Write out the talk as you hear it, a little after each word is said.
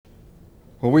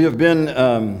Well, we have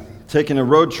been taking a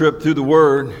road trip through the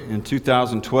Word in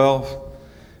 2012.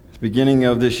 At the beginning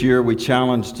of this year, we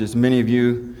challenged as many of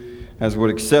you as would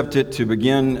accept it to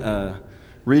begin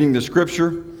reading the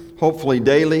Scripture, hopefully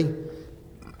daily.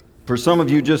 For some of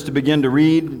you, just to begin to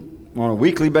read on a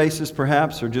weekly basis,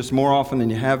 perhaps, or just more often than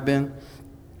you have been.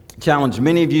 Challenged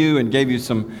many of you and gave you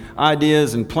some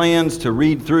ideas and plans to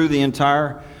read through the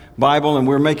entire Bible, and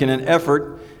we're making an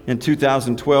effort in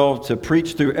 2012 to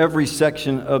preach through every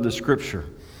section of the Scripture.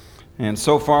 And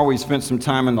so far we spent some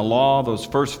time in the law, those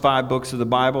first 5 books of the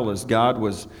Bible, as God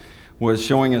was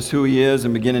showing us who He is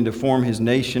and beginning to form His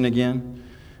nation again.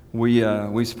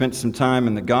 We spent some time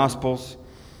in the Gospels,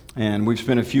 and we've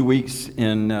spent a few weeks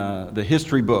in the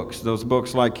history books, those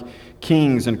books like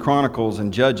Kings and Chronicles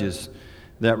and Judges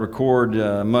that record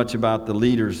much about the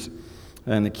leaders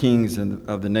and the kings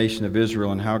of the nation of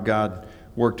Israel and how God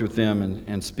worked with them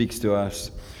and speaks to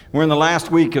us. We're in the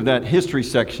last week of that history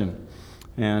section,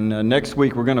 and next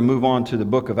week we're going to move on to the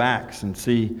book of Acts and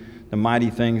see the mighty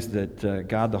things that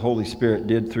God the Holy Spirit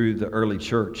did through the early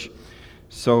church.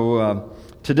 So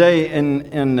today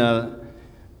in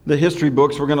the history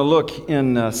books we're going to look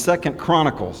in 2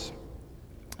 Chronicles.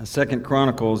 2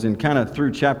 Chronicles, in kind of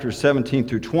through chapters 17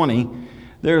 through 20,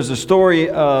 there's a story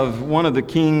of one of the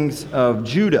kings of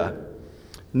Judah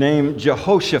named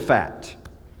Jehoshaphat.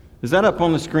 Is that up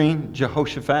on the screen,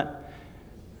 Jehoshaphat?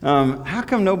 How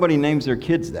come nobody names their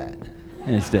kids that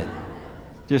instead?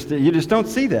 You just don't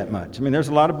see that much. I mean, there's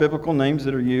a lot of biblical names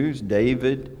that are used: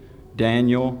 David,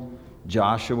 Daniel,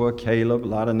 Joshua, Caleb, a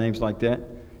lot of names like that.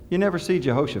 You never see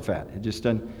Jehoshaphat. It just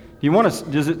doesn't. Do you want to?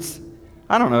 Does it?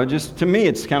 I don't know. Just to me,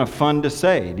 it's kind of fun to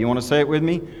say. Do you want to say it with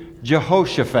me?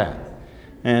 Jehoshaphat.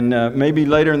 And maybe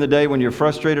later in the day when you're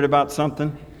frustrated about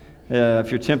something,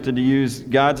 if you're tempted to use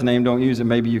God's name, don't use it.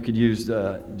 Maybe you could use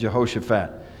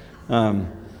Jehoshaphat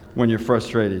when you're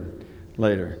frustrated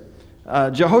later.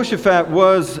 Jehoshaphat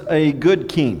was a good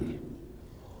king.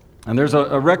 And there's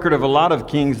a record of a lot of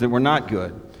kings that were not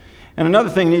good. And another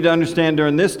thing you need to understand,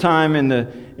 during this time in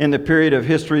the period of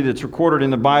history that's recorded in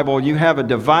the Bible, you have a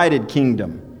divided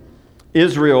kingdom.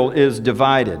 Israel is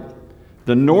divided.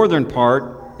 The northern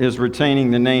part is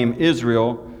retaining the name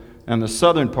Israel, and the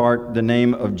southern part the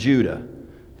name of Judah,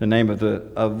 the name of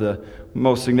the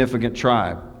most significant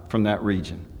tribe from that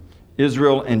region.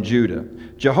 Israel and Judah.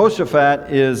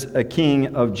 Jehoshaphat is a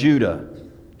king of Judah,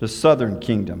 the southern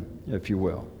kingdom, if you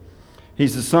will.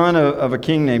 He's the son of a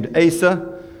king named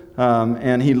Asa,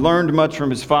 and he learned much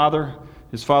from his father.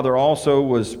 His father also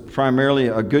was primarily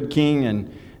a good king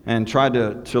and tried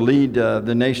to lead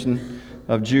the nation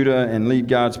of Judah and lead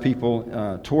God's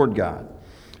people toward God.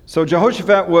 So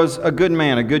Jehoshaphat was a good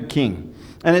man, a good king.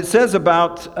 And it says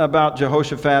about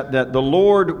Jehoshaphat that the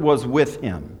Lord was with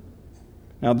him.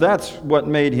 Now that's what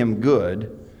made him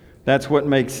good. That's what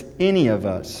makes any of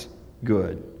us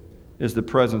good, is the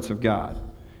presence of God.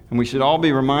 And we should all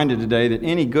be reminded today that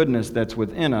any goodness that's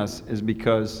within us is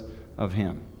because of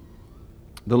Him.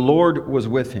 The Lord was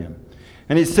with him.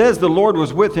 And he says the Lord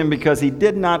was with him because he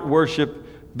did not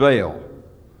worship Baal.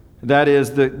 That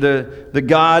is the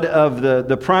god of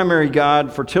the primary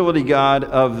god, fertility god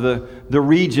of the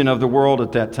region of the world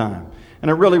at that time.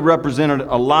 And it really represented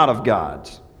a lot of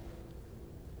gods.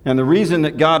 And the reason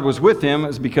that God was with him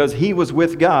is because he was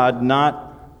with God,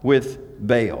 not with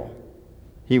Baal.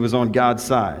 He was on God's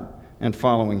side and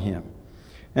following him.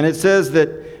 And it says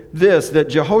that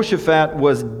Jehoshaphat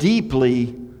was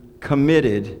deeply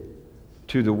committed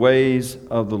to the ways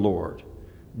of the Lord.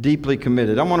 Deeply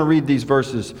committed. I want to read these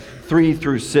verses 3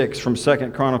 through 6 from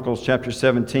 2 Chronicles chapter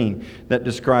 17 that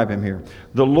describe him here.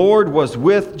 The Lord was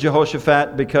with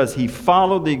Jehoshaphat because he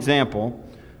followed the example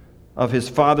of his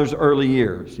father's early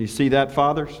years. You see that,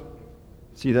 fathers?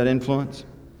 See that influence?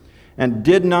 And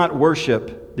did not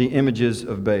worship the images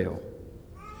of Baal.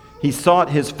 He sought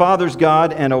his father's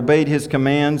God and obeyed his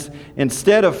commands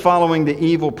instead of following the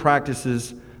evil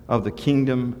practices of the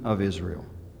kingdom of Israel.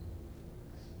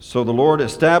 So the Lord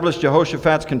established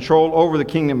Jehoshaphat's control over the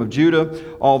kingdom of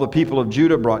Judah. All the people of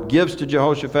Judah brought gifts to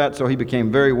Jehoshaphat, so he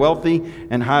became very wealthy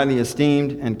and highly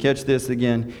esteemed. And catch this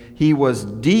again, he was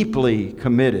deeply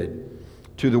committed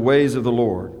to the ways of the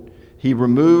Lord. He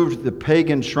removed the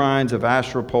pagan shrines of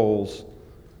Asherah poles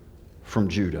from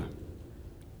Judah.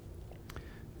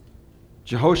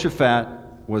 Jehoshaphat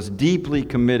was deeply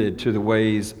committed to the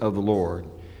ways of the Lord.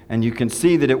 And you can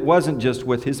see that it wasn't just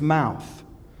with his mouth.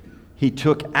 He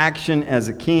took action as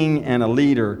a king and a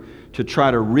leader to try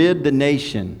to rid the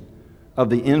nation of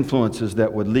the influences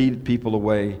that would lead people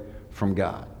away from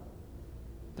God.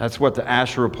 That's what the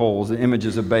Asherah poles, the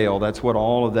images of Baal, that's what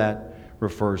all of that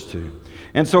refers to.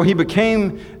 And so he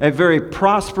became a very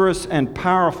prosperous and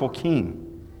powerful king.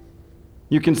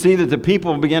 You can see that the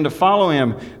people began to follow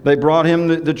him. They brought him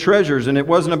the treasures, and it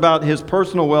wasn't about his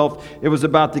personal wealth. It was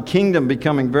about the kingdom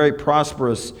becoming very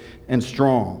prosperous and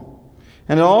strong.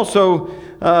 And it also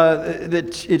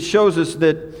that it shows us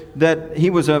that he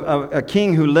was a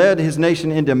king who led his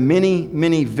nation into many,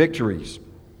 many victories.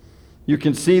 You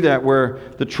can see that where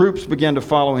the troops began to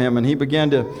follow him, and he began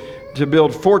to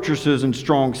build fortresses and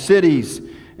strong cities.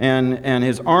 And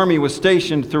his army was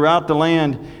stationed throughout the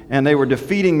land, and they were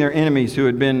defeating their enemies who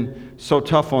had been so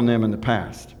tough on them in the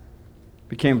past.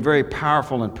 Became very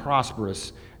powerful and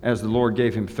prosperous as the Lord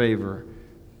gave him favor,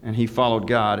 and he followed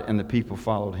God, and the people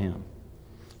followed him.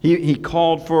 He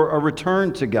called for a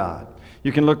return to God.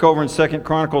 You can look over in 2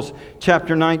 Chronicles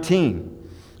chapter 19,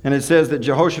 and it says that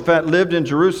Jehoshaphat lived in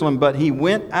Jerusalem, but he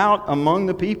went out among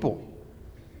the people.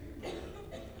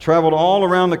 Traveled all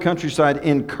around the countryside,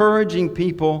 encouraging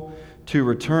people to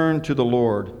return to the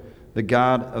Lord, the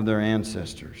God of their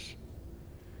ancestors.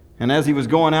 And as he was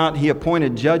going out, he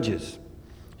appointed judges.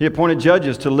 He appointed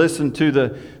judges to listen to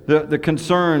the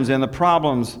concerns and the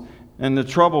problems and the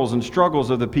troubles and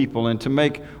struggles of the people and to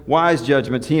make wise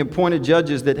judgments. He appointed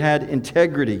judges that had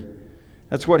integrity.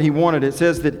 That's what he wanted. It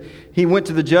says that he went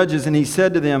to the judges and he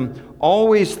said to them,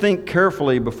 "Always think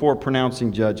carefully before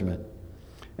pronouncing judgment.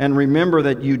 And remember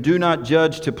that you do not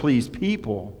judge to please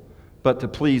people, but to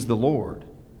please the Lord.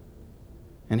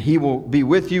 And he will be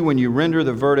with you when you render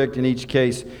the verdict in each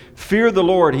case. Fear the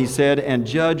Lord," he said, "and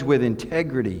judge with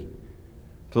integrity.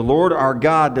 The Lord our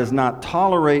God does not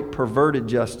tolerate perverted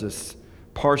justice,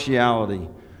 partiality,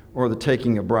 or the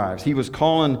taking of bribes." He was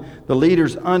calling the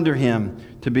leaders under him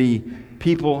to be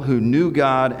people who knew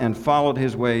God and followed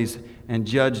his ways and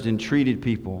judged and treated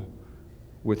people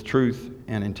with truth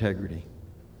and integrity.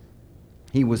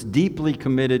 He was deeply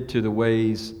committed to the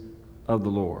ways of the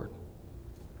Lord.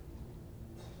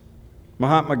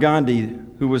 Mahatma Gandhi,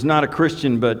 who was not a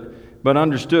Christian but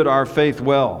understood our faith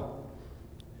well,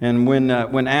 and when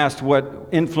asked what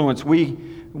influence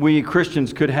we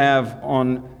Christians could have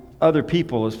on other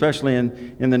people, especially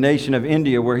in the nation of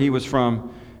India where he was from,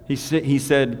 he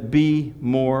said, "Be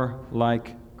more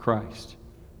like Christ."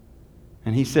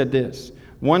 And he said this,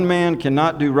 "One man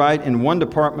cannot do right in one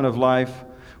department of life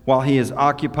while he is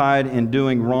occupied in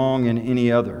doing wrong in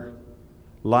any other.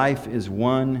 Life is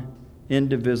one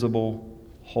indivisible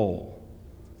whole."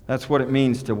 That's what it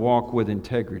means to walk with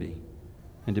integrity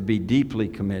and to be deeply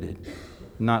committed,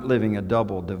 not living a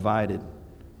double, divided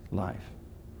life.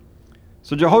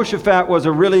 So Jehoshaphat was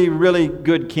a really, really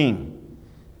good king.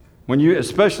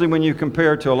 Especially when you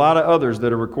compare to a lot of others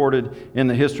that are recorded in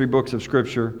the history books of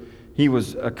Scripture, he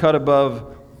was a cut above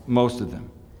most of them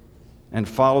and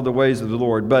followed the ways of the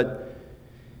Lord. But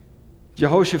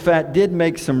Jehoshaphat did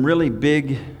make some really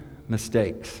big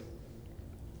mistakes.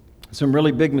 Some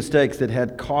really big mistakes that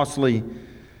had costly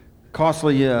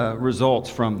results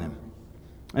from them.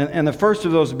 And the first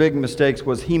of those big mistakes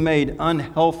was he made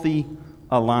unhealthy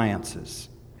alliances.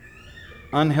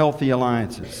 Unhealthy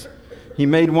alliances. He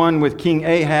made one with King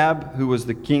Ahab, who was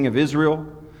the king of Israel.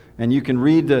 And you can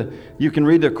read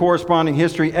the corresponding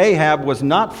history. Ahab was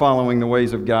not following the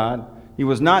ways of God. He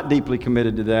was not deeply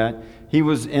committed to that. He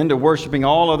was into worshiping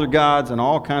all other gods, and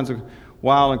all kinds of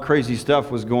wild and crazy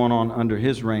stuff was going on under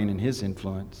his reign and his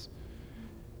influence.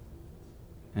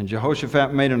 And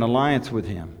Jehoshaphat made an alliance with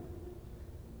him,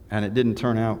 and it didn't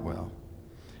turn out well.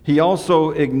 He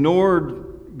also ignored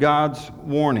God's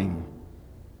warning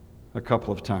a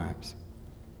couple of times,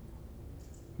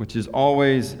 which is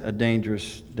always a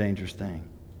dangerous, dangerous thing.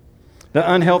 The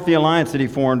unhealthy alliance that he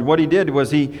formed, what he did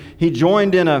was he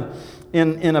joined in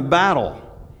a battle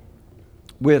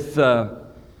with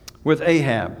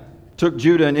Ahab. Took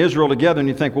Judah and Israel together, and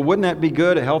you think, well, wouldn't that be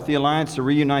good, a healthy alliance to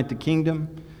reunite the kingdom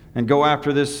and go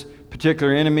after this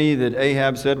particular enemy that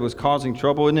Ahab said was causing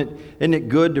trouble? Isn't it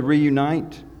good to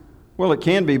reunite? Well, it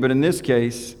can be, but in this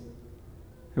case,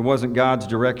 it wasn't God's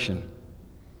direction.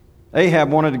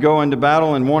 Ahab wanted to go into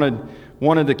battle and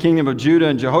wanted the kingdom of Judah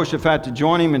and Jehoshaphat to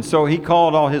join him, and so he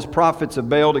called all his prophets of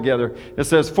Baal together. It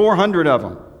says 400 of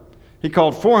them. He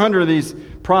called 400 of these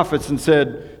prophets and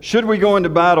said, "Should we go into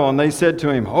battle?" And they said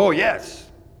to him, "Oh, yes.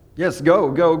 Yes,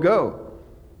 go, go, go.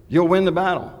 You'll win the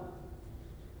battle."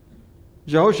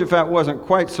 Jehoshaphat wasn't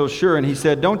quite so sure, and he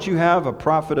said, "Don't you have a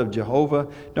prophet of Jehovah?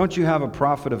 Don't you have a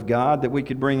prophet of God that we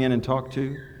could bring in and talk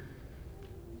to?"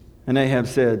 And Ahab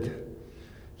said,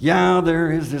 "Yeah,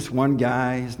 there is this one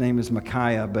guy. His name is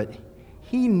Micaiah, but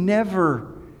he never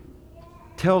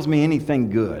tells me anything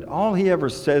good. All he ever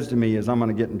says to me is I'm going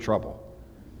to get in trouble.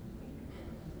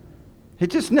 He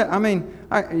just,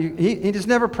 he just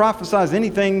never prophesies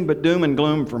anything but doom and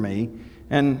gloom for me.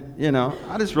 And,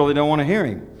 I just really don't want to hear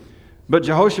him. But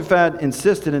Jehoshaphat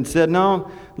insisted and said, no,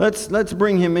 let's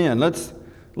bring him in. Let's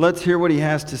hear what he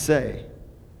has to say.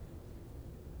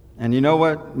 And you know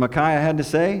what Micaiah had to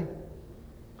say?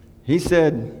 He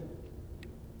said,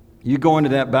 you go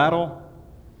into that battle,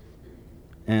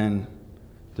 and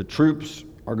the troops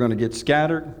are going to get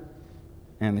scattered,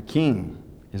 and the king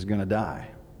is going to die.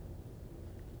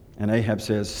 And Ahab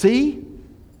says, see?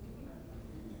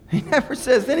 He never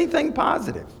says anything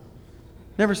positive.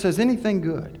 Never says anything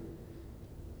good.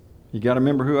 You got to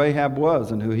remember who Ahab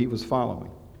was and who he was following.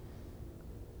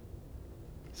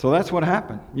 So that's what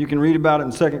happened. You can read about it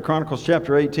in 2 Chronicles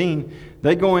chapter 18.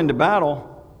 They go into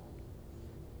battle,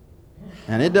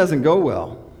 and it doesn't go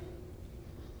well.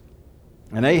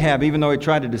 And Ahab, even though he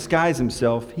tried to disguise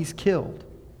himself, he's killed.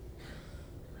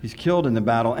 He's killed in the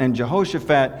battle. And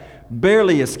Jehoshaphat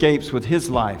barely escapes with his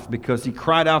life because he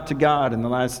cried out to God in the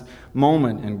last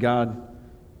moment, and God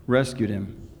rescued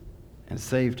him and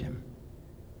saved him.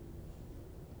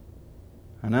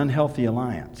 An unhealthy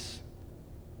alliance,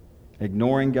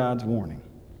 ignoring God's warning.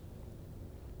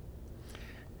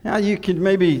 Now, you could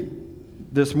maybe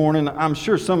this morning, I'm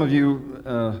sure some of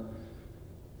you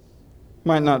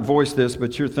might not voice this,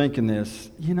 but you're thinking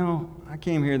this. I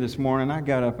came here this morning, I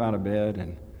got up out of bed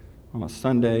and on a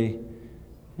Sunday,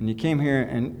 and you came here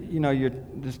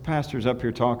and, this pastor's up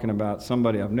here talking about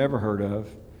somebody I've never heard of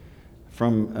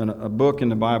from a book in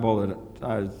the Bible that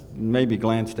I maybe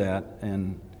glanced at.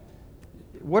 And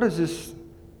what is this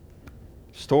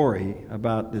story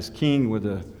about this king with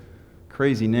a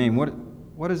crazy name?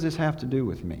 What does this have to do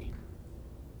with me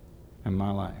and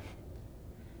my life?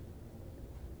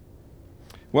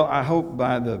 Well, I hope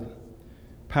by the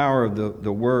power of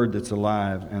the Word that's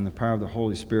alive and the power of the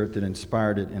Holy Spirit that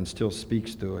inspired it and still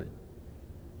speaks through it,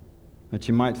 that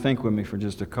you might think with me for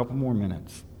just a couple more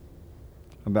minutes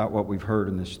about what we've heard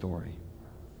in this story.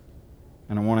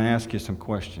 And I want to ask you some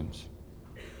questions.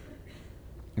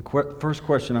 The first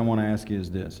question I want to ask you is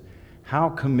this: how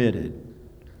committed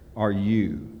are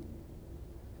you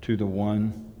to the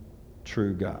one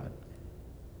true God?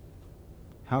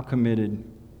 How committed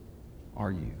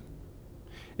are you?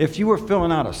 If you were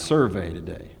filling out a survey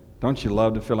today, don't you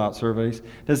love to fill out surveys?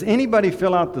 Does anybody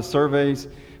fill out the surveys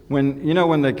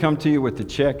when they come to you with the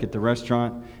check at the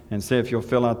restaurant and say, if you'll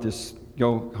fill out this,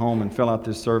 go home and fill out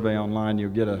this survey online,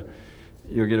 you'll get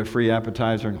a free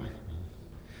appetizer?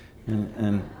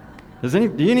 And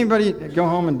do anybody go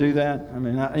home and do that? I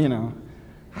mean,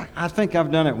 I think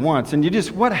I've done it once. And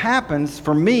what happens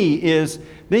for me is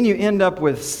then you end up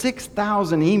with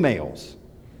 6,000 emails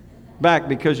back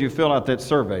because you fill out that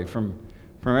survey from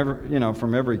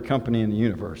every company in the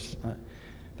universe.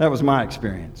 That was my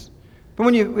experience.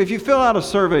 But if you fill out a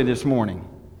survey this morning,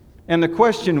 and the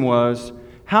question was,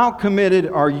 how committed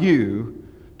are you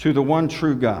to the one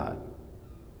true God?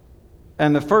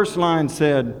 And the first line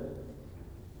said,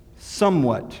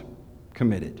 somewhat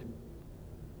committed.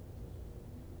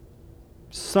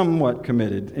 Somewhat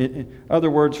committed. Other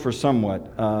words for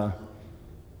somewhat.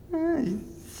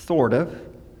 Sort of.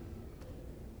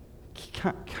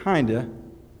 Kind of.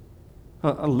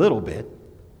 A little bit.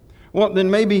 Well, then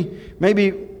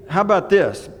maybe, how about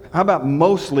this? How about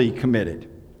mostly committed?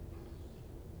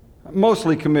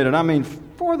 Mostly committed. I mean,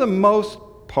 for the most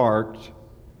part.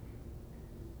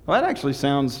 Well, that actually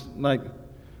sounds like,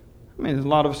 a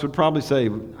lot of us would probably say,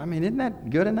 isn't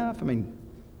that good enough?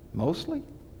 Mostly?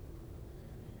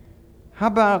 How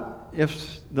about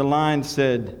if the line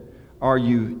said, are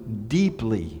you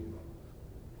deeply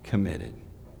committed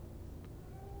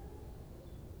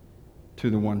to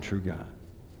the one true God?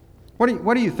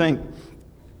 What do you think?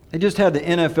 They just had the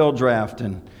NFL draft,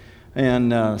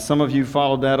 and some of you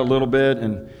followed that a little bit,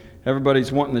 and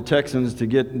everybody's wanting the Texans to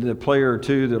get the player or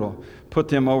two that'll put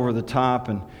them over the top.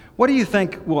 And what do you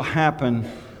think will happen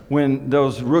when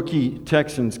those rookie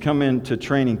Texans come into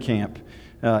training camp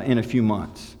in a few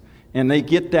months, and they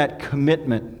get that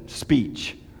commitment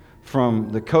speech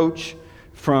from the coach,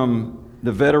 from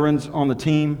the veterans on the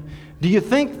team? Do you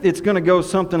think it's going to go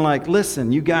something like,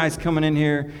 listen, you guys coming in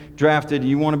here, drafted,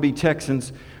 you want to be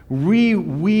Texans, we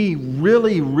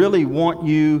really, really want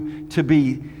you to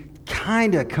be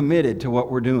kind of committed to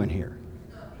what we're doing here.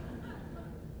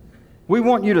 We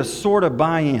want you to sort of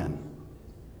buy in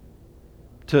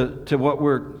to what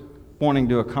we're wanting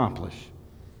to accomplish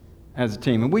as a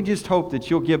team. And we just hope that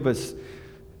you'll give us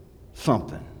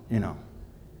something,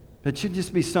 that you'll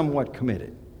just be somewhat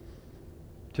committed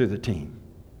to the team.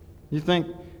 You think,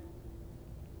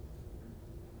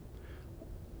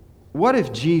 what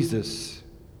if Jesus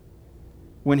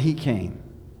when he came,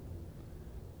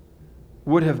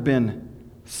 would have been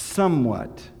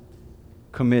somewhat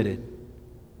committed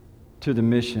to the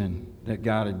mission that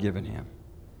God had given him?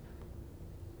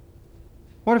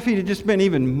 What if he had just been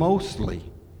even mostly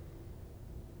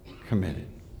committed?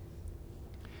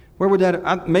 Where would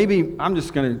that, maybe I'm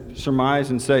just going to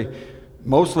surmise and say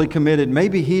mostly committed.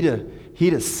 Maybe he'd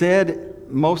have said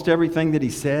most everything that he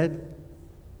said.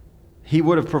 He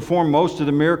would have performed most of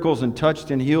the miracles and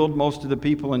touched and healed most of the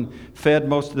people and fed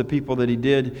most of the people that he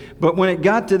did. But when it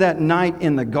got to that night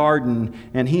in the garden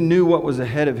and he knew what was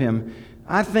ahead of him,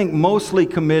 I think mostly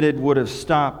committed would have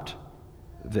stopped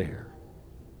there.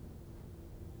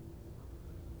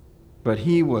 But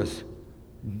he was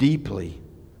deeply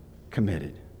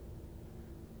committed.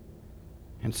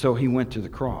 And so he went to the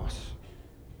cross.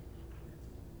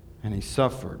 And he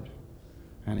suffered.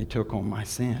 And he took on my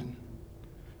sin.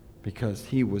 Because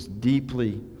he was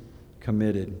deeply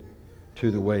committed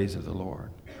to the ways of the Lord.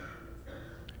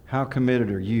 How committed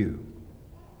are you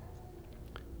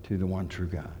to the one true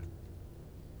God?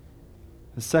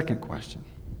 The second question,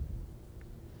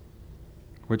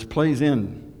 which plays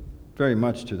in very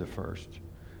much to the first.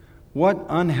 What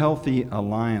unhealthy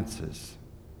alliances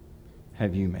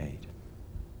have you made?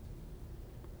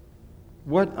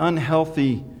 What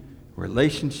unhealthy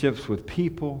relationships with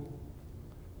people,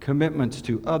 commitments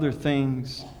to other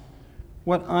things,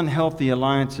 what unhealthy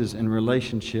alliances and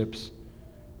relationships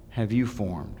have you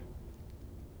formed?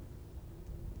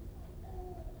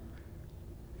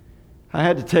 I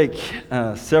had to take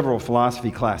several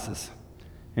philosophy classes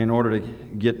in order to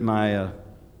get my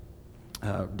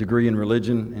degree in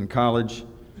religion in college,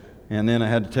 and then I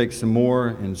had to take some more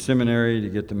in seminary to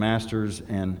get the master's,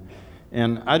 and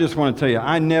I just want to tell you,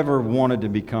 I never wanted to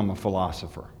become a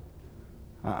philosopher.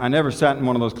 I never sat in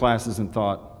one of those classes and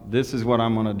thought, this is what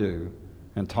I'm going to do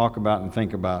and talk about and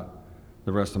think about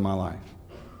the rest of my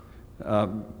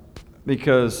life.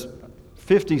 Because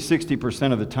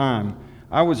 50-60% of the time,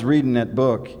 I was reading that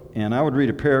book and I would read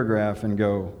a paragraph and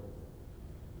go,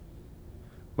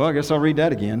 well, I guess I'll read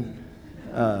that again.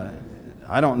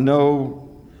 I don't know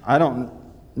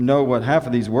what half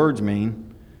of these words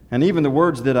mean. And even the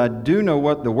words that I do know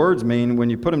what the words mean, when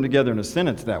you put them together in a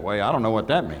sentence that way, I don't know what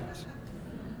that means.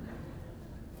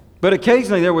 But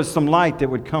occasionally there was some light that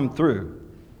would come through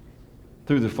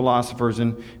the philosophers.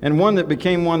 And one that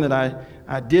became one that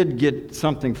I did get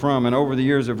something from, and over the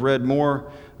years I've read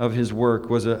more of his work,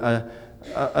 was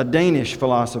a Danish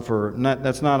philosopher.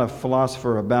 That's not a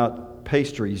philosopher about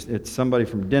pastries. It's somebody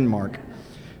from Denmark.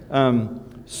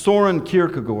 Soren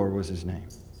Kierkegaard was his name.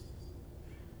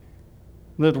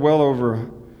 Lived well over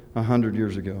 100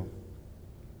 years ago.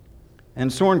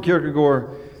 And Soren Kierkegaard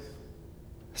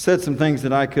said some things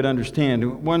that I could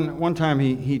understand. One time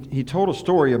he told a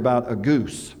story about a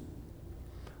goose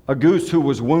who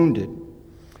was wounded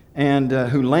and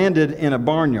who landed in a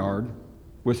barnyard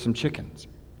with some chickens.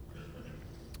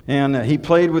 And he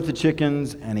played with the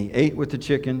chickens and he ate with the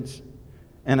chickens.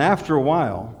 And after a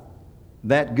while,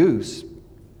 that goose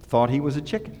thought he was a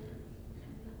chicken.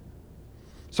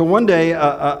 So one day,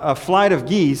 a flight of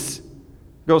geese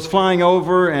goes flying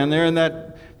over, and they're in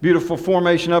that beautiful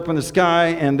formation up in the sky,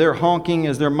 and they're honking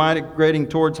as they're migrating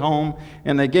towards home.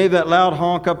 And they gave that loud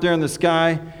honk up there in the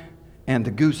sky, and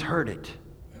the goose heard it.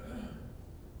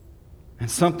 And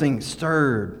something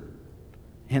stirred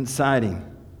inside him.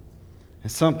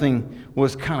 And something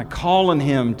was kind of calling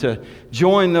him to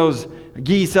join those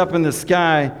geese up in the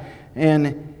sky.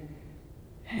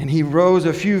 And he rose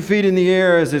a few feet in the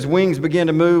air as his wings began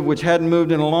to move, which hadn't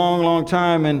moved in a long, long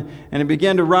time. And it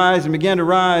began to rise and began to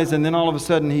rise. And then all of a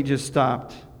sudden he just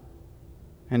stopped.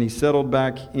 And he settled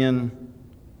back in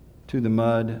to the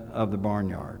mud of the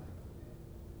barnyard.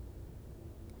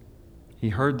 He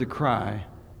heard the cry,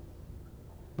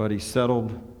 but he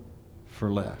settled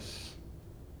for less.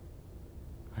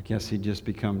 I guess he'd just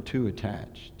become too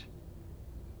attached.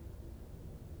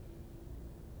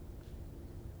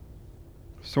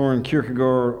 Soren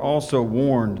Kierkegaard also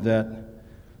warned that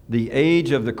the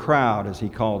age of the crowd, as he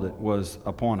called it, was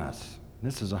upon us.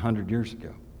 This is 100 years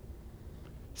ago.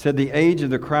 He said the age of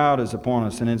the crowd is upon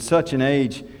us, and in such an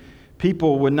age,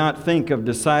 people would not think of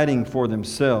deciding for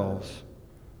themselves.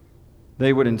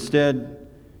 They would instead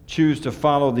choose to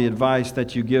follow the advice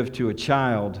that you give to a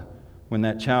child when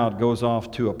that child goes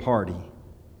off to a party.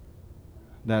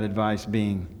 That advice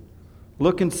being,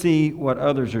 look and see what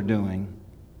others are doing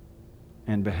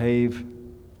and behave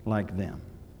like them.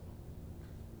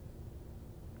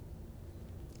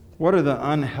 What are the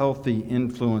unhealthy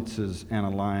influences and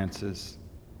alliances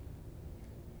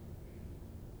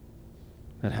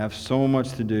that have so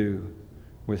much to do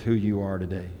with who you are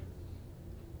today?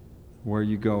 where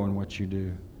you go and what you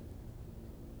do,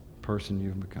 the person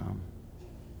you've become.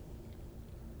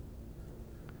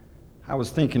 I was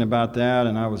thinking about that,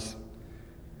 and I was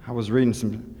reading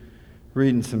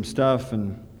some stuff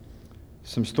and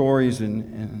some stories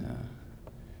in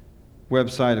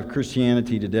website of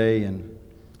Christianity Today, and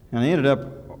I ended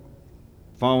up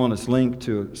following this link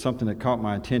to something that caught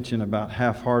my attention about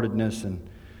half-heartedness, and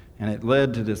it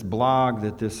led to this blog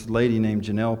that this lady named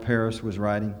Janelle Paris was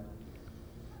writing.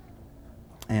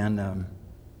 And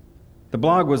the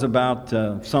blog was about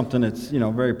something that's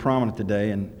very prominent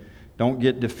today, and don't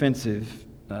get defensive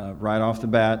right off the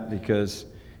bat, because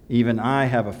even I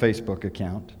have a Facebook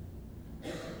account,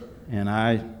 and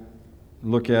I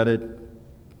look at it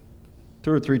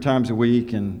 2 or 3 times a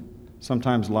week and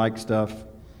sometimes like stuff.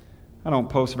 I don't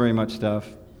post very much stuff.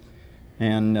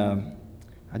 And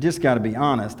I just got to be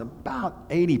honest, about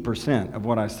 80% of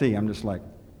what I see, I'm just like,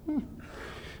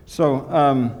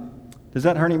 So, does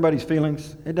that hurt anybody's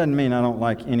feelings? It doesn't mean I don't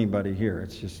like anybody here.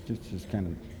 It's just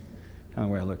kind of the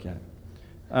way I look at it.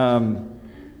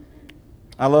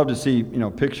 I love to see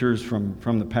pictures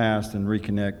from the past and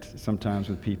reconnect sometimes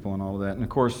with people and all of that. And of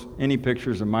course, any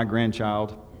pictures of my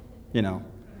grandchild, the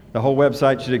whole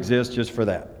website should exist just for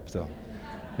that. So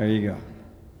there you go.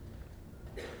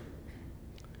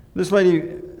 This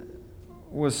lady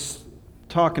was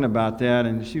talking about that,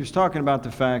 and she was talking about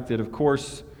the fact that, of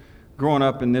course, growing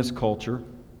up in this culture,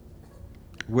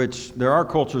 which there are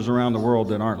cultures around the world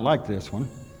that aren't like this one,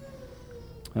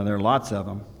 and there are lots of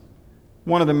them.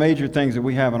 One of the major things that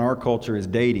we have in our culture is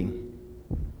dating.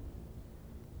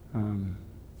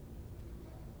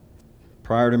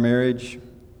 Prior to marriage,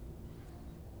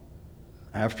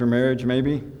 after marriage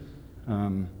maybe.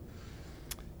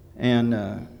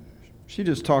 And she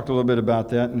just talked a little bit about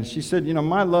that. And she said,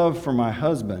 my love for my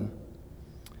husband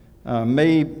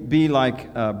may be like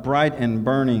a bright and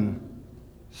burning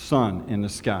sun in the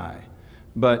sky.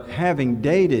 But having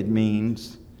dated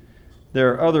means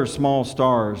there are other small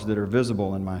stars that are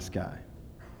visible in my sky.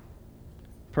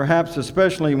 Perhaps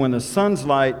especially when the sun's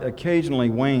light occasionally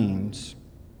wanes,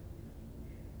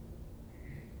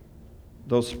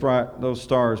 those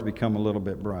stars become a little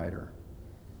bit brighter.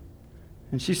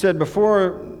 And she said,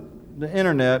 before the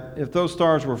internet, if those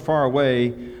stars were far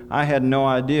away, I had no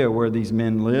idea where these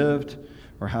men lived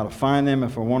or how to find them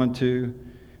if I wanted to.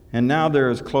 And now they're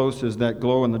as close as that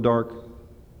glow-in-the-dark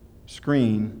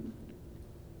screen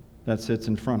that sits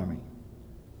in front of me.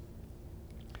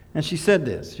 And she said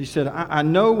this. She said, I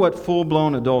know what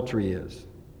full-blown adultery is,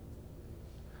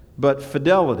 but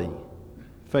fidelity,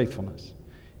 faithfulness,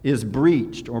 is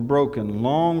breached or broken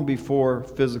long before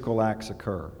physical acts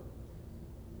occur.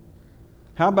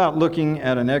 How about looking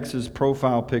at an ex's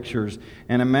profile pictures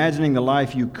and imagining the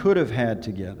life you could have had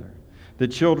together, the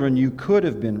children you could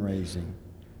have been raising,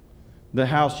 the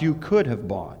house you could have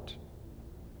bought?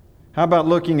 How about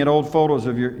looking at old photos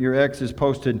of your exes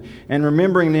posted and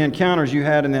remembering the encounters you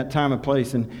had in that time and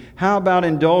place? And how about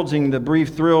indulging the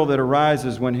brief thrill that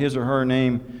arises when his or her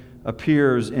name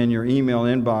appears in your email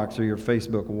inbox or your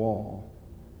Facebook wall?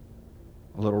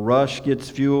 A little rush gets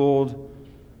fueled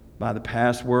by the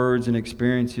past words and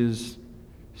experiences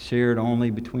shared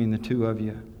only between the two of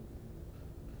you.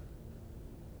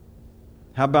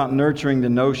 How about nurturing the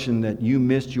notion that you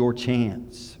missed your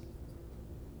chance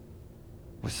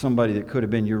with somebody that could have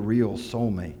been your real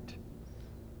soulmate?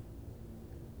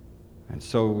 And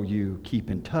so you keep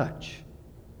in touch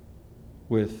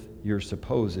with your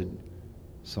supposed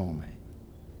soulmate.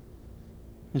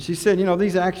 And she said,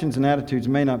 these actions and attitudes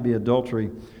may not be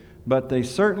adultery, but they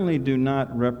certainly do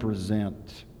not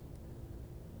represent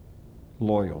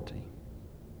loyalty.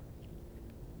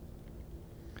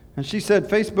 And she said,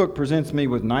 Facebook presents me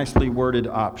with nicely worded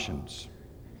options.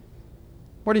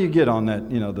 What do you get on that,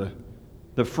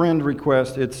 the friend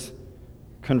request? It's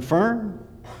confirm,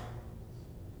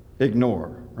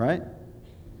 ignore, right?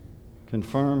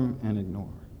 Confirm and ignore.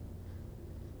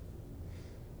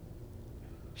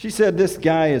 She said this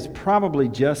guy is probably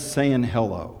just saying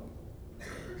hello.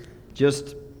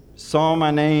 Just saw my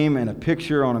name and a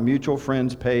picture on a mutual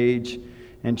friend's page,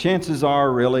 and chances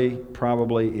are really,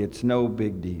 probably, it's no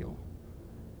big deal.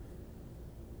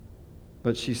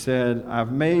 But she said,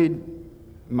 I've made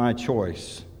my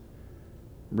choice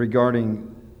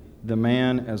regarding the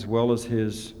man as well as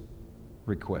his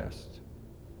request.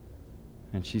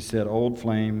 And she said, old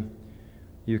flame,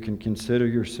 you can consider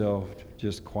yourself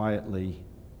just quietly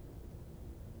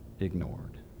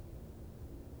ignored.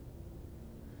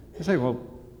 I say, well,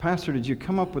 Pastor, did you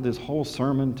come up with this whole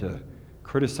sermon to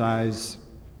criticize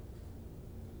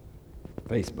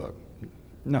Facebook?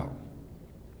 No.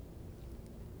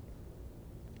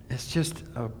 it's just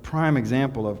a prime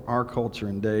example of our culture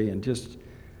and day, and just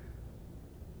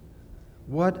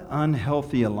what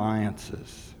unhealthy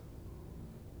alliances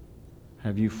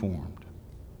have you formed?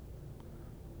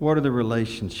 What are the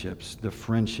relationships, the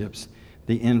friendships,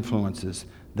 the influences,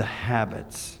 the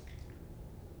habits,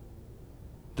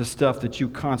 the stuff that you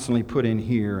constantly put in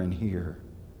here and here?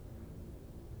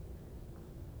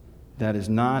 That is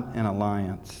not an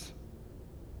alliance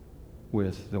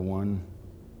with the one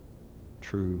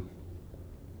true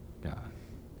God.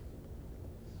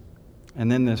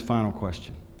 And then this final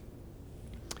question.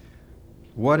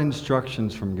 What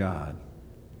instructions from God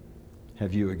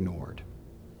have you ignored?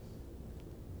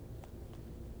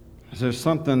 Is there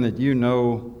something that you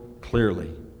know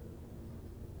clearly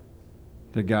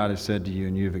that God has said to you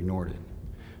and you've ignored it?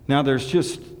 Now, there's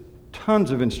just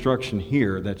tons of instruction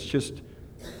here that's just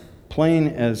plain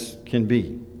as can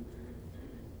be.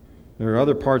 There are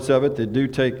other parts of it that do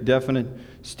take definite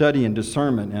study and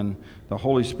discernment and the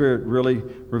Holy Spirit really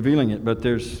revealing it, but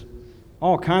there's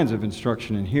all kinds of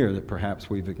instruction in here that perhaps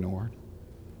we've ignored.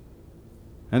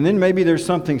 And then maybe there's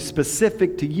something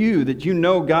specific to you that you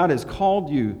know God has called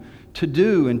you to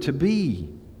do and to be,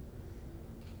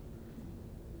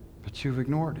 but you've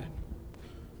ignored it.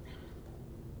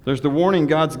 There's the warning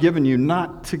God's given you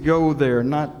not to go there,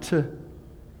 not to.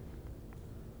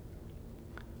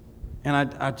 And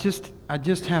I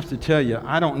just have to tell you,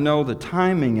 I don't know the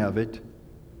timing of it.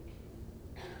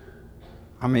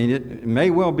 I mean, it may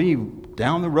well be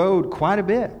down the road quite a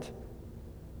bit.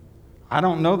 I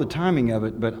don't know the timing of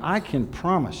it, but I can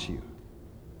promise you,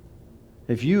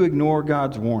 if you ignore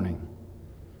God's warning,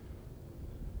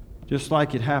 just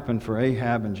like it happened for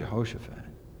Ahab and Jehoshaphat,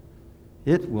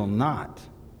 it will not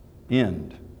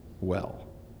end well.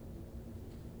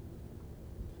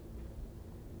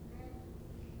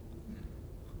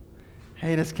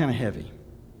 Hey, that's kind of heavy.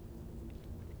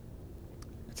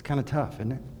 It's kind of tough,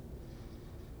 isn't it?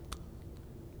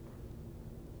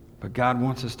 But God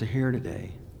wants us to hear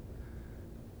today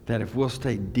that if we'll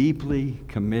stay deeply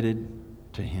committed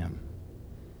to Him,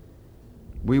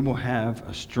 we will have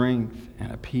a strength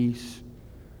and a peace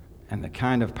and the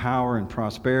kind of power and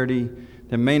prosperity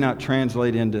that may not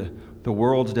translate into the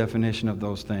world's definition of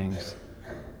those things,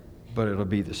 but it'll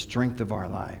be the strength of our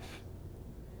life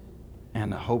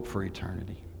and the hope for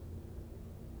eternity.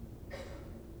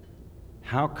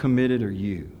 How committed are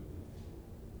you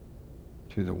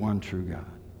to the one true God?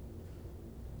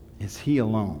 Is He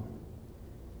alone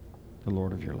the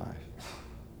Lord of your life?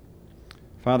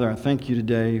 Father, I thank you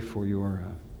today for your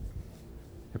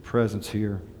presence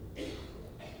here.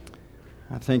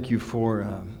 I thank you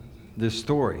for this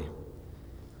story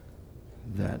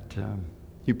that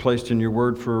you placed in your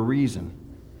word for a reason,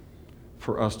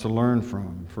 for us to learn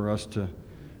from, for us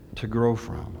to grow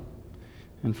from.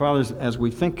 And Father, as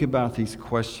we think about these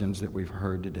questions that we've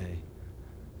heard today,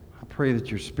 I pray that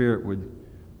your Spirit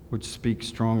would speak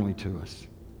strongly to us.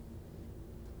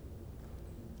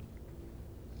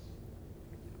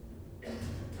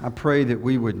 I pray that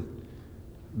we would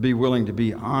be willing to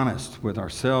be honest with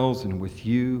ourselves and with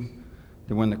you,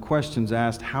 that when the question's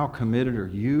asked, how committed are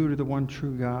you to the one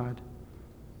true God?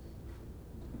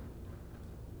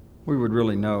 We would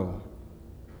really know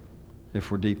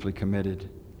if we're deeply committed,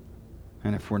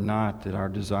 and if we're not, that our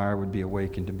desire would be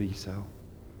awakened to be so.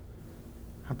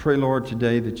 I pray, Lord,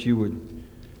 today that you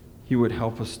would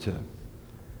help us to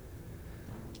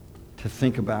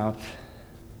think about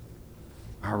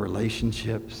our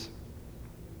relationships,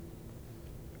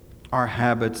 our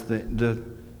habits, the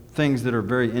things that are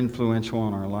very influential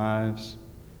in our lives.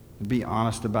 Be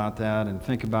honest about that and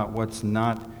think about what's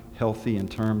not healthy in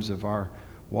terms of our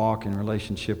walk and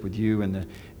relationship with you and the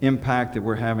impact that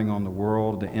we're having on the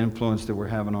world, the influence that we're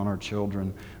having on our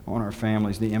children, on our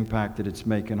families, the impact that it's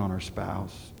making on our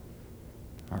spouse,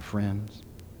 our friends.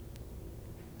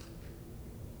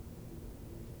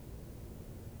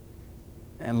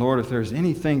 And Lord, if there's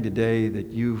anything today that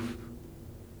you've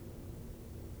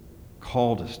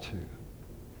called us to,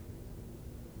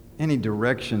 any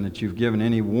direction that you've given,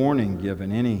 any warning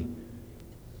given,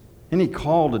 any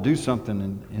call to do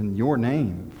something in your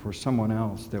name for someone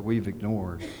else that we've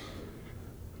ignored,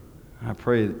 I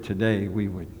pray that today we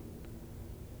would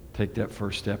take that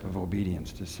first step of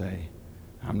obedience to say,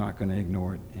 I'm not going to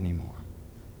ignore it anymore.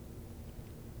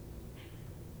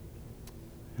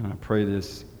 And I pray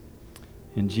this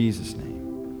in Jesus'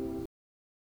 name.